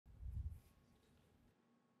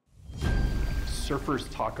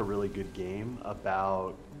Surfers talk a really good game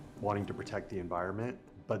about wanting to protect the environment,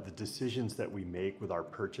 but the decisions that we make with our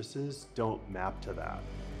purchases don't map to that.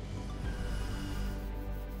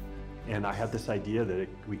 And I had this idea that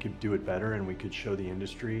we could do it better, and we could show the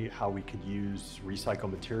industry how we could use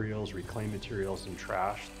recycled materials, reclaimed materials, and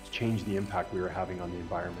trash to change the impact we were having on the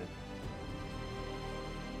environment.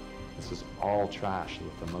 This is all trash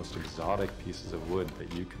with the most exotic pieces of wood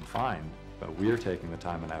that you can find, but we're taking the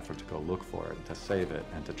time and effort to go look for it, to save it,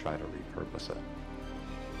 and to try to repurpose it.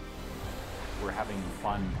 We're having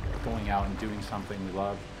fun going out and doing something we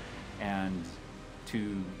love, and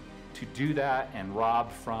to do that and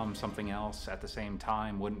rob from something else at the same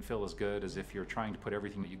time wouldn't feel as good as if you're trying to put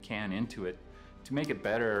everything that you can into it to make it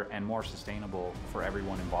better and more sustainable for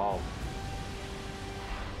everyone involved.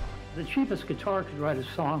 The cheapest guitar could write a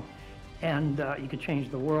song and you could change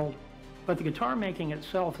the world, but the guitar making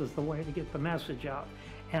itself is the way to get the message out.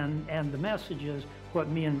 And the message is what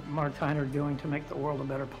me and Martijn are doing to make the world a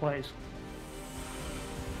better place.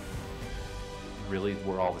 Really,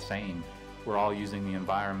 we're all the same. We're all using the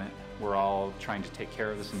environment. We're all trying to take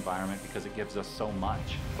care of this environment because it gives us so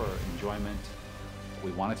much for enjoyment.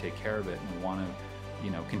 We want to take care of it, and we want to,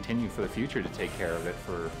 continue for the future to take care of it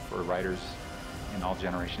for riders in all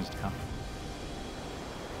generations to come.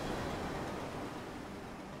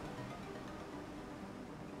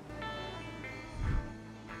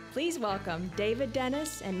 Please welcome David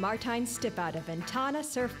Dennis and Martijn Stiphout of Ventana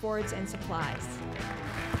Surfboards and Supplies.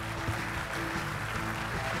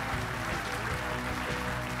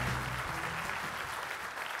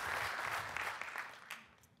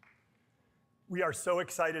 We are so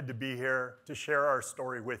excited to be here to share our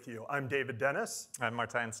story with you. I'm David Dennis. I'm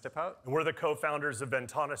Martijn Stiphout. And we're the co-founders of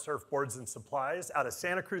Ventana Surfboards and Supplies out of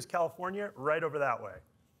Santa Cruz, California, right over that way.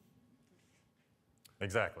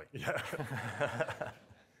 Exactly. Yeah.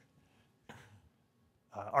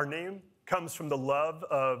 Our name comes from the love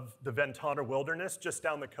of the Ventana wilderness just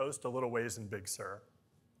down the coast a little ways in Big Sur.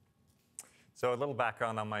 So a little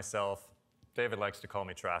background on myself. David likes to call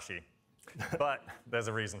me trashy. But there's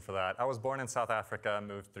a reason for that. I was born in South Africa,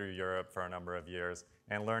 moved through Europe for a number of years,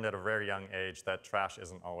 and learned at a very young age that trash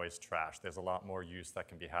isn't always trash. There's a lot more use that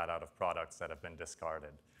can be had out of products that have been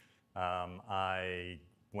discarded. I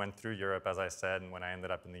went through Europe, as I said, and when I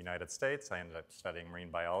ended up in the United States, I ended up studying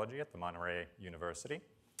marine biology at the Monterey University,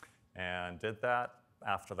 and did that.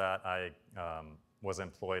 After that, I was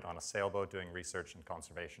employed on a sailboat doing research and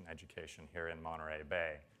conservation education here in Monterey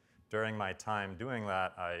Bay. During my time doing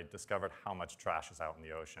that, I discovered how much trash is out in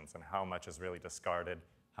the oceans and how much is really discarded,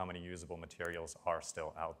 how many usable materials are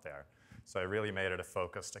still out there. So I really made it a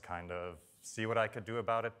focus to kind of see what I could do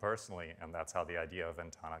about it personally, and that's how the idea of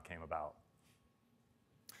Ventana came about.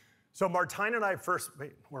 So Martijn and I first,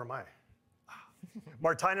 wait, where am I?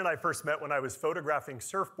 Martijn and I first met when I was photographing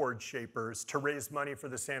surfboard shapers to raise money for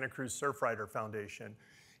the Santa Cruz Surfrider Foundation.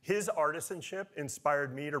 His artisanship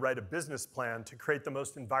inspired me to write a business plan to create the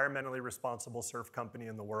most environmentally responsible surf company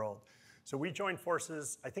in the world. So we joined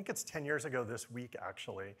forces, I think it's 10 years ago this week,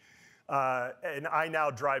 actually. And I now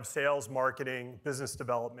drive sales, marketing, business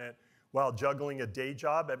development while juggling a day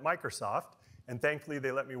job at Microsoft. And thankfully,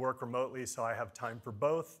 they let me work remotely, so I have time for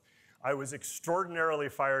both. I was extraordinarily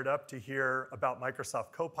fired up to hear about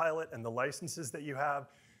Microsoft Copilot and the licenses that you have.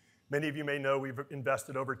 Many of you may know we've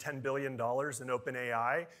invested over $10 billion in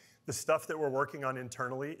OpenAI. The stuff that we're working on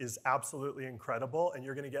internally is absolutely incredible, and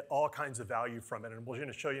you're going to get all kinds of value from it. And we're going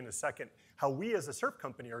to show you in a second how we as a surf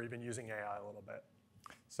company are even using AI a little bit.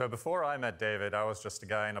 So before I met David, I was just a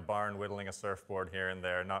guy in a barn whittling a surfboard here and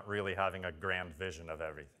there, not really having a grand vision of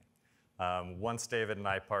everything. Once David and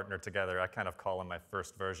I partnered together, I kind of call him my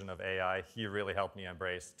first version of AI. He really helped me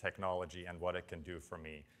embrace technology and what it can do for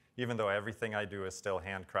me. Even though everything I do is still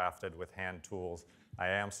handcrafted with hand tools, I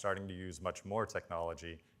am starting to use much more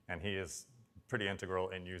technology, and he is pretty integral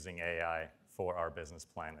in using AI for our business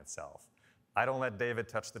plan itself. I don't let David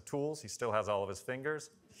touch the tools. He still has all of his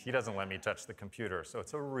fingers. He doesn't let me touch the computer, so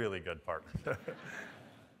it's a really good partner.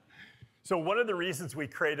 So one of the reasons we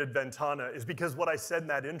created Ventana is because what I said in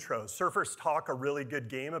that intro, surfers talk a really good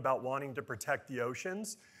game about wanting to protect the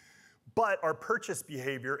oceans, but our purchase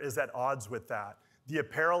behavior is at odds with that. The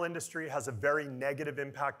apparel industry has a very negative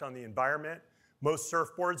impact on the environment. Most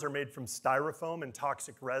surfboards are made from styrofoam and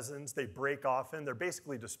toxic resins. They break often. They're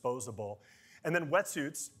basically disposable. And then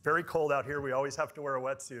wetsuits, very cold out here. We always have to wear a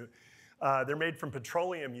wetsuit. They're made from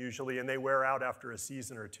petroleum usually, and they wear out after a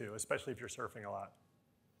season or two, especially if you're surfing a lot.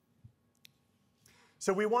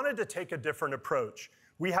 So we wanted to take a different approach.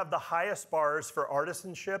 We have the highest bars for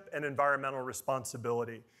artisanship and environmental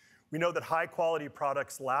responsibility. We know that high quality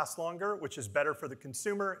products last longer, which is better for the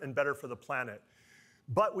consumer and better for the planet.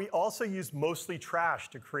 But we also use mostly trash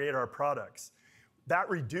to create our products. That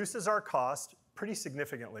reduces our cost pretty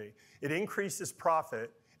significantly. It increases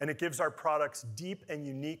profit, and it gives our products deep and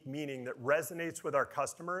unique meaning that resonates with our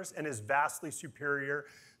customers and is vastly superior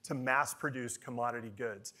to mass-produced commodity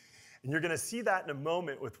goods. And you're gonna see that in a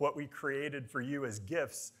moment with what we created for you as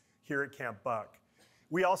gifts here at Camp Buck.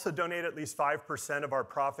 We also donate at least 5% of our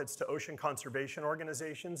profits to ocean conservation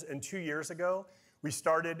organizations, and 2 years ago, we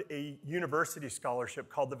started a university scholarship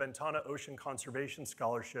called the Ventana Ocean Conservation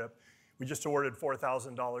Scholarship. We just awarded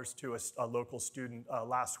 $4,000 to a local student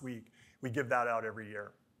last week. We give that out every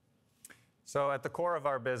year. So at the core of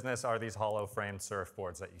our business are these hollow framed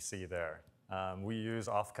surfboards that you see there. We use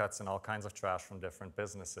offcuts and all kinds of trash from different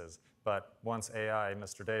businesses. But once AI,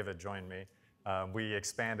 Mr. David, joined me, we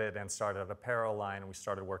expanded and started an apparel line, and we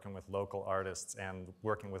started working with local artists and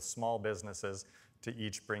working with small businesses to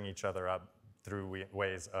each bring each other up through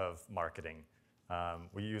ways of marketing.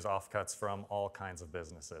 We use offcuts from all kinds of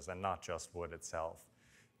businesses and not just wood itself.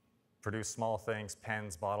 Produce small things,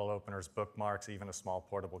 pens, bottle openers, bookmarks, even a small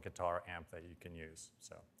portable guitar amp that you can use.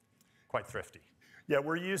 So quite thrifty. Yeah,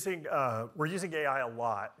 we're using AI a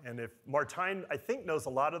lot, and if Martijn, I think, knows a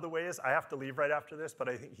lot of the ways. I have to leave right after this, but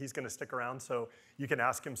I think he's gonna stick around so you can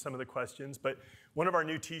ask him some of the questions. But one of our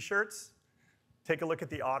new t-shirts, take a look at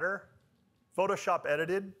the otter. Photoshop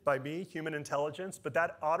edited by me, human intelligence, but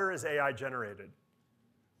that otter is AI generated.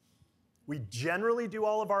 We generally do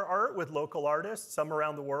all of our art with local artists, some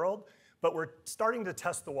around the world, but we're starting to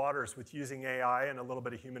test the waters with using AI and a little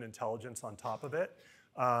bit of human intelligence on top of it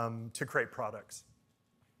to create products.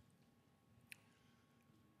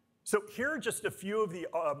 So here are just a few of the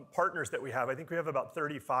partners that we have. I think we have about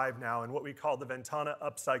 35 now in what we call the Ventana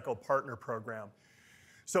Upcycle Partner Program.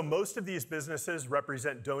 So most of these businesses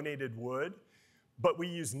represent donated wood, but we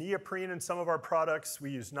use neoprene in some of our products.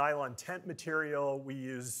 We use nylon tent material. We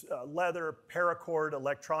use leather, paracord,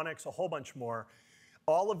 electronics, a whole bunch more.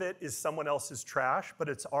 All of it is someone else's trash, but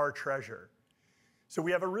it's our treasure. So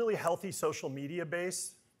we have a really healthy social media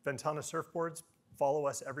base. Ventana Surfboards, follow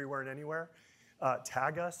us everywhere and anywhere.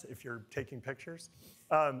 Tag us if you're taking pictures.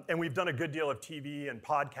 And we've done a good deal of TV and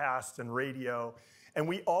podcasts and radio. And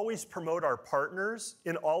we always promote our partners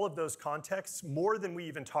in all of those contexts more than we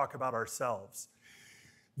even talk about ourselves.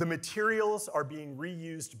 The materials are being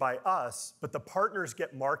reused by us, but the partners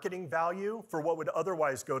get marketing value for what would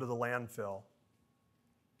otherwise go to the landfill.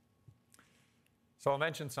 So I'll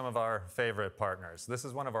mention some of our favorite partners. This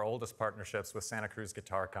is one of our oldest partnerships with Santa Cruz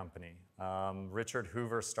Guitar Company. Richard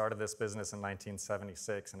Hoover started this business in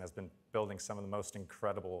 1976 and has been building some of the most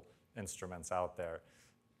incredible instruments out there.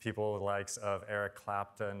 People the likes of Eric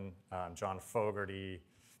Clapton, John Fogerty,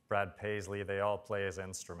 Brad Paisley, they all play his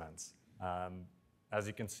instruments. As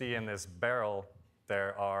you can see in this barrel,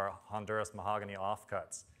 there are Honduras mahogany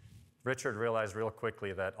offcuts. Richard realized real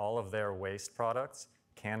quickly that all of their waste products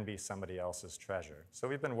can be somebody else's treasure. So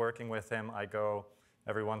we've been working with him. I go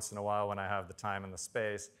every once in a while when I have the time and the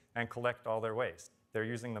space and collect all their waste. They're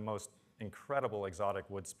using the most incredible exotic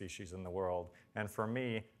wood species in the world. And for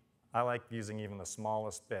me, I like using even the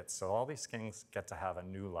smallest bits. So all these things get to have a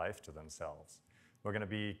new life to themselves. We're going to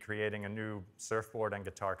be creating a new surfboard and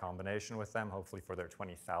guitar combination with them, hopefully for their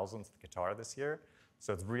 20,000th guitar this year.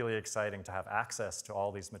 So it's really exciting to have access to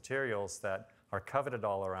all these materials that are coveted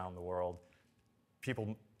all around the world.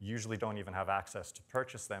 People usually don't even have access to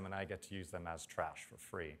purchase them, and I get to use them as trash for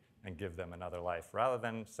free and give them another life rather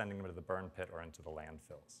than sending them to the burn pit or into the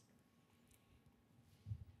landfills.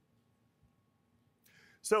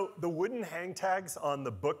 So the wooden hang tags on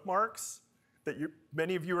the bookmarks that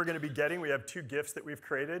many of you are going to be getting, we have 2 gifts that we've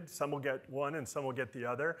created. Some will get one and some will get the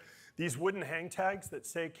other. These wooden hang tags that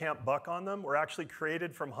say Camp Buck on them were actually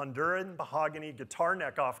created from Honduran mahogany guitar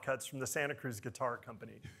neck offcuts from the Santa Cruz Guitar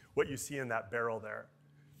Company, what you see in that barrel there.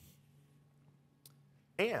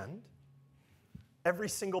 And every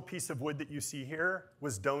single piece of wood that you see here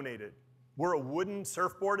was donated. We're a wooden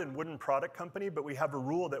surfboard and wooden product company, but we have a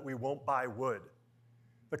rule that we won't buy wood.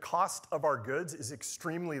 The cost of our goods is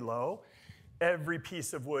extremely low. Every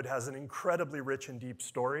piece of wood has an incredibly rich and deep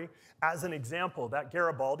story. As an example, that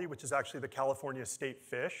Garibaldi, which is actually the California state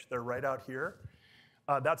fish, they're right out here.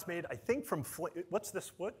 That's made, I think, from, what's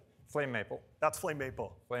this wood? Flame maple. That's flame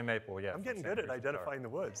maple. Flame maple, yeah. I'm getting good at identifying the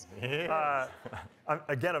woods. Yeah.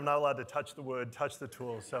 Again, I'm not allowed to touch the wood, touch the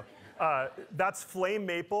tools. So that's flame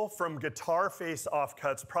maple from guitar face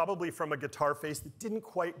offcuts, probably from a guitar face that didn't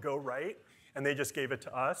quite go right, and they just gave it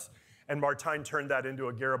to us. And Martijn turned that into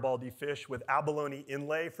a Garibaldi fish with abalone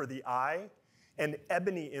inlay for the eye and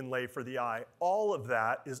ebony inlay for the eye. All of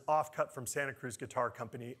that is offcut from Santa Cruz Guitar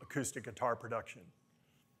Company acoustic guitar production.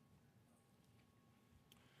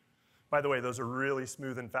 By the way, those are really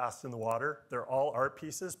smooth and fast in the water. They're all art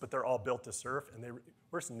pieces, but they're all built to surf. And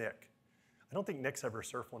where's Nick? I don't think Nick's ever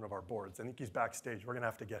surfed one of our boards. I think he's backstage. We're going to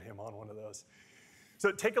have to get him on one of those.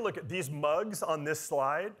 So take a look at these mugs on this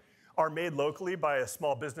slide are made locally by a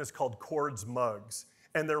small business called Cord's Mugs,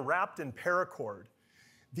 and they're wrapped in paracord.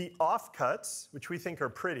 The offcuts, which we think are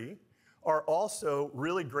pretty, are also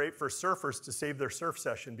really great for surfers to save their surf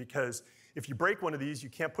session, because if you break one of these, you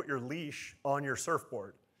can't put your leash on your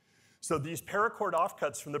surfboard. So these paracord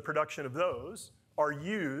offcuts from the production of those are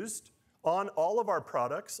used on all of our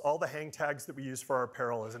products, all the hang tags that we use for our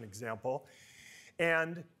apparel as an example.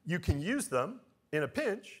 And you can use them in a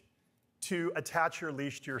pinch to attach your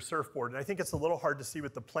leash to your surfboard. And I think it's a little hard to see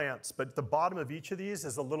with the plants, but at the bottom of each of these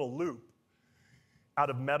is a little loop out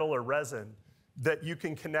of metal or resin that you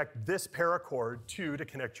can connect this paracord to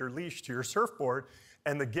connect your leash to your surfboard.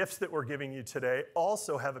 And the gifts that we're giving you today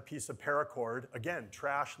also have a piece of paracord, again,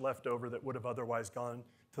 trash left over that would have otherwise gone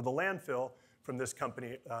to the landfill from this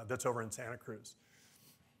company that's over in Santa Cruz.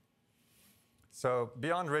 So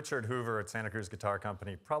beyond Richard Hoover at Santa Cruz Guitar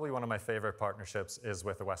Company, probably one of my favorite partnerships is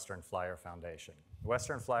with the Western Flyer Foundation. The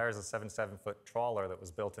Western Flyer is a 77-foot trawler that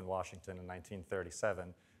was built in Washington in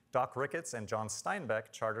 1937. Doc Ricketts and John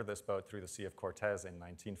Steinbeck chartered this boat through the Sea of Cortez in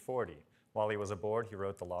 1940. While he was aboard, he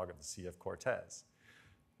wrote the log of the Sea of Cortez.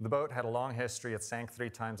 The boat had a long history. It sank 3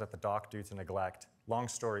 times at the dock due to neglect. Long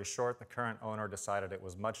story short, the current owner decided it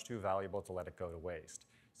was much too valuable to let it go to waste.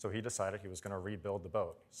 So he decided he was going to rebuild the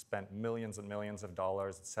boat. Spent millions and millions of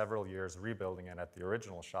dollars, several years rebuilding it at the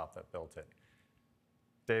original shop that built it.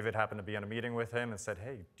 David happened to be in a meeting with him and said,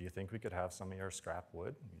 hey, do you think we could have some of your scrap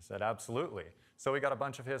wood? And he said, absolutely. So we got a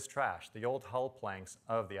bunch of his trash, the old hull planks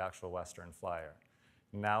of the actual Western Flyer.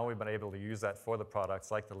 Now we've been able to use that for the products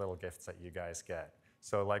like the little gifts that you guys get.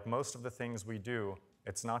 So like most of the things we do,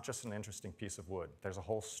 it's not just an interesting piece of wood. There's a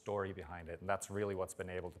whole story behind it, and that's really what's been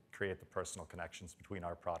able to create the personal connections between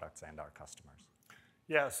our products and our customers.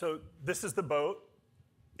 Yeah, so this is the boat.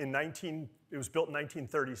 It was built in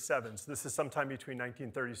 1937, so this is sometime between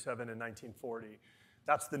 1937 and 1940.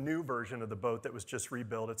 That's the new version of the boat that was just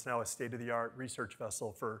rebuilt. It's now a state-of-the-art research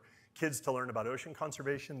vessel for kids to learn about ocean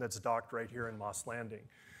conservation that's docked right here in Moss Landing.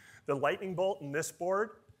 The lightning bolt in this board,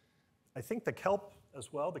 I think the kelp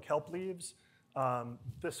as well, the kelp leaves.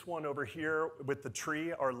 This one over here with the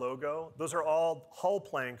tree, our logo, those are all hull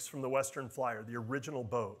planks from the Western Flyer, the original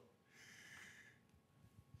boat.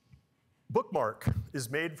 Bookmark is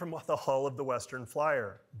made from the hull of the Western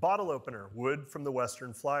Flyer. Bottle opener, wood from the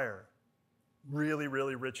Western Flyer. Really,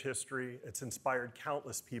 really rich history. It's inspired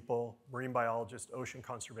countless people, marine biologists, ocean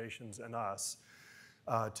conservations, and us,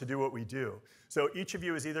 to do what we do. So each of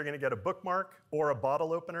you is either going to get a bookmark or a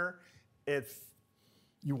bottle opener. If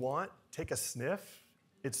you want, take a sniff.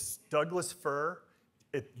 It's Douglas fir.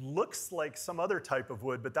 It looks like some other type of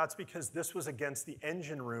wood, but that's because this was against the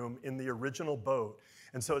engine room in the original boat.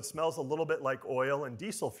 And so it smells a little bit like oil and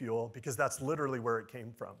diesel fuel because that's literally where it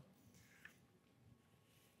came from.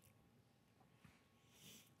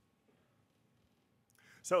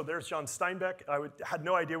 So there's John Steinbeck. I had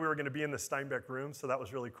no idea we were going to be in the Steinbeck room, so that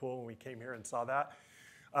was really cool when we came here and saw that.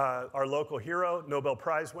 Our local hero, Nobel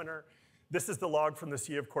Prize winner. This is the log from the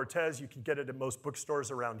Sea of Cortez. You can get it at most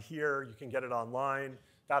bookstores around here. You can get it online.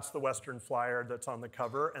 That's the Western Flyer that's on the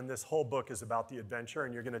cover. And this whole book is about the adventure,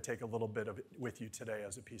 and you're going to take a little bit of it with you today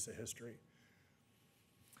as a piece of history.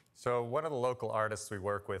 So one of the local artists we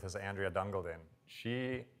work with is Andrea Dungelden.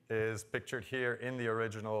 She is pictured here in the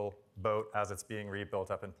original boat as it's being rebuilt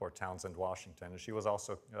up in Port Townsend, Washington. And she was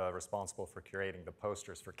also responsible for curating the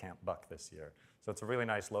posters for Camp Buck this year. So it's a really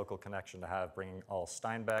nice local connection to have, bringing all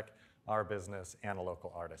Steinbeck, our business, and a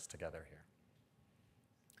local artist together here.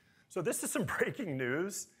 So this is some breaking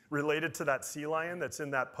news related to that sea lion that's in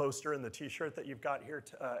that poster and the t-shirt that you've got here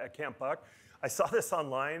at Camp Buck. I saw this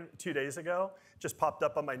online 2 days ago. It just popped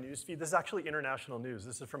up on my news feed. This is actually international news.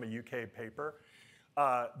 This is from a UK paper.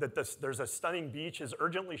 There's a stunning beach is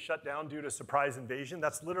urgently shut down due to surprise invasion.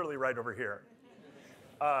 That's literally right over here.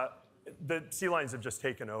 The sea lions have just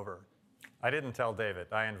taken over. I didn't tell David.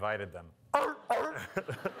 I invited them.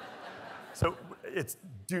 So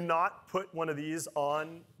do not put one of these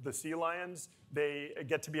on the sea lions. They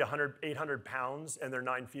get to be 800 pounds, and they're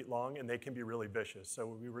 9 feet long, and they can be really vicious.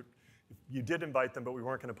 So you did invite them, but we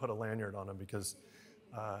weren't going to put a lanyard on them because,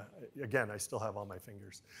 again, I still have all my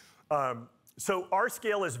fingers. So our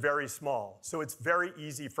scale is very small. So it's very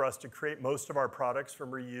easy for us to create most of our products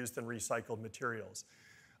from reused and recycled materials.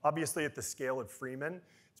 Obviously, at the scale of Freeman,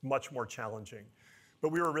 it's much more challenging.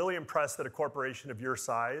 But we were really impressed that a corporation of your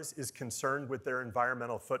size is concerned with their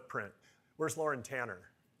environmental footprint. Where's Lauren Tanner?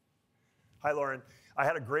 Hi, Lauren. I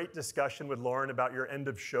had a great discussion with Lauren about your end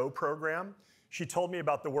of show program. She told me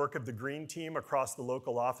about the work of the green team across the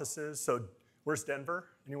local offices. So where's Denver?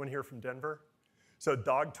 Anyone here from Denver? So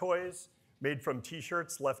dog toys made from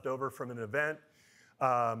t-shirts left over from an event.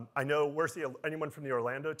 I know, anyone from the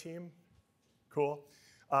Orlando team? Cool.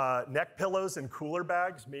 Neck pillows and cooler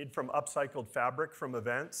bags made from upcycled fabric from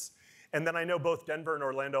events. And then I know both Denver and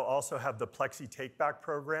Orlando also have the Plexi Take-Back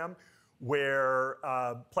program, where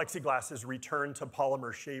plexiglass is returned to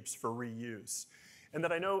polymer shapes for reuse. And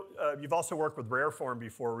then I know you've also worked with Rareform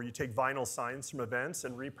before, where you take vinyl signs from events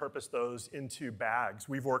and repurpose those into bags.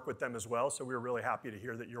 We've worked with them as well, so we're really happy to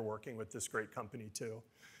hear that you're working with this great company too.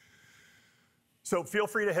 So feel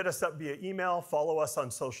free to hit us up via email, follow us on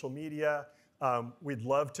social media. We'd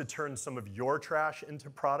love to turn some of your trash into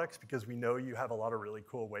products because we know you have a lot of really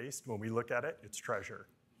cool waste. When we look at it, it's treasure.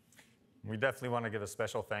 We definitely want to give a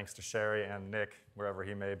special thanks to Sherry and Nick, wherever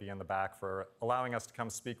he may be in the back, for allowing us to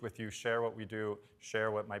come speak with you, share what we do,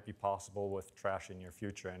 share what might be possible with trash in your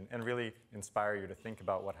future, and really inspire you to think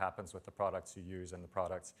about what happens with the products you use and the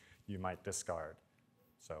products you might discard.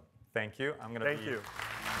 So thank you. I'm going to Thank you.